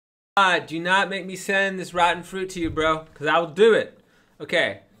Do not make me send this rotten fruit to you, bro, because I will do it.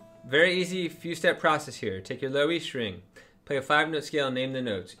 Okay, very easy few-step process here. Take your low E string, play a 5-note scale and name the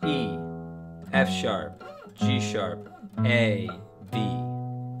notes. E, F sharp, G sharp, A, B.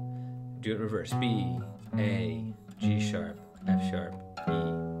 Do it in reverse. B, A, G sharp, F sharp, E.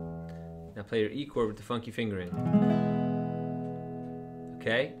 Now play your E chord with the funky fingering.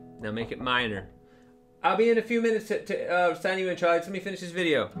 Okay, now make it minor. I'll be in a few minutes to sign you in, Charlie. Let me finish this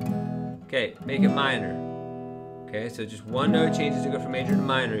video. Okay, make it minor. Okay, so just one note changes to go from major to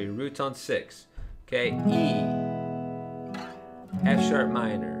minor. Your root's on 6. Okay, E, F sharp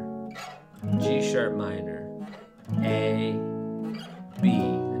minor, G sharp minor, A, B,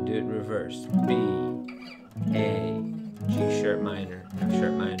 and do it in reverse. B, A, G sharp minor, F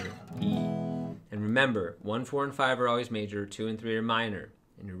sharp minor, E. And remember, 1, 4, and 5 are always major, 2 and 3 are minor,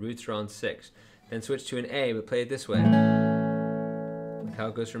 and your roots are on 6. Then switch to an A, but play it this way. Look how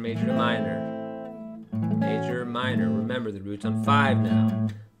it goes from major to minor. Major, minor. Remember, the root's on 5 now.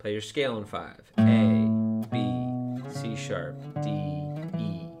 Play your scale on 5. A, B, C sharp, D,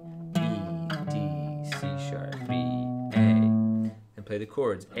 E, B, D, C sharp, B, A. And play the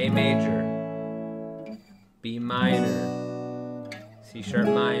chords. A major, B minor, C sharp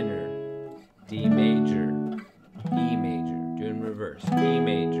minor, D major, E major. Do it in reverse. E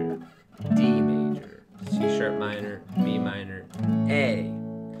major, D major, C sharp minor, B minor, A.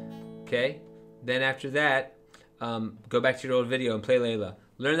 Okay? Then after that, go back to your old video and play Layla.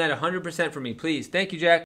 Learn that 100% for me, please. Thank you, Jack.